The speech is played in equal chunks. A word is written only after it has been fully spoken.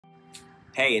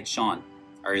Hey, it's Sean.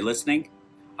 Are you listening?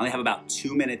 I only have about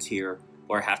 2 minutes here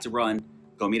where I have to run,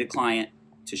 go meet a client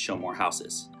to show more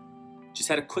houses. Just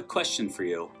had a quick question for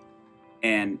you,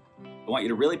 and I want you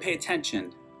to really pay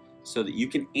attention so that you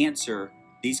can answer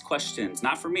these questions,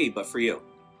 not for me, but for you.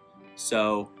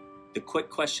 So the quick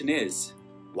question is,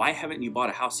 why haven't you bought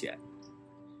a house yet?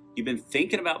 You've been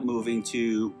thinking about moving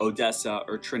to Odessa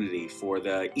or Trinity for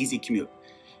the easy commute.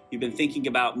 You've been thinking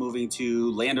about moving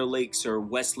to Land O'Lakes or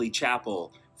Wesley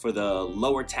Chapel for the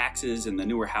lower taxes and the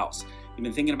newer house. You've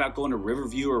been thinking about going to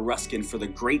Riverview or Ruskin for the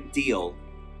great deal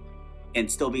and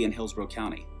still be in Hillsborough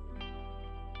County.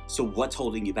 So what's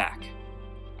holding you back?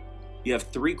 You have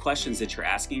 3 questions that you're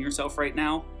asking yourself right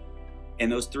now, and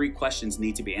those 3 questions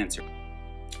need to be answered.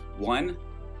 1,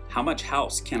 how much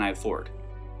house can I afford?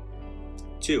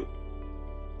 2,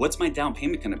 what's my down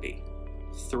payment gonna be?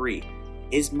 3,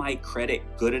 is my credit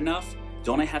good enough?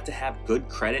 Don't I have to have good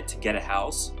credit to get a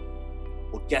house?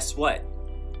 Well, guess what?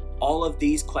 All of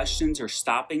these questions are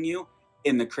stopping you,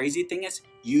 and the crazy thing is,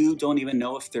 you don't even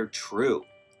know if they're true.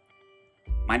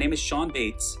 My name is Sean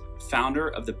Bates, founder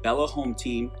of the Bello Home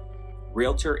Team,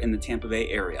 realtor in the Tampa Bay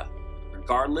area.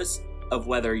 Regardless of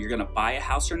whether you're gonna buy a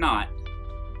house or not,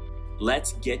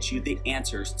 let's get you the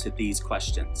answers to these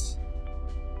questions.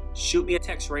 Shoot me a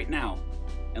text right now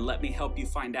and let me help you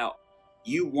find out.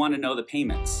 You want to know the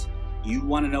payments. You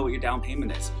want to know what your down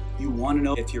payment is. You want to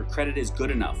know if your credit is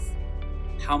good enough,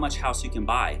 how much house you can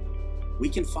buy. We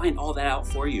can find all that out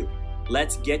for you.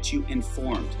 Let's get you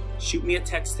informed. Shoot me a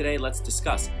text today. Let's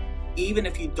discuss. Even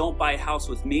if you don't buy a house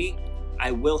with me, I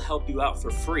will help you out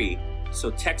for free. So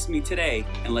text me today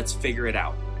and let's figure it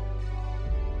out.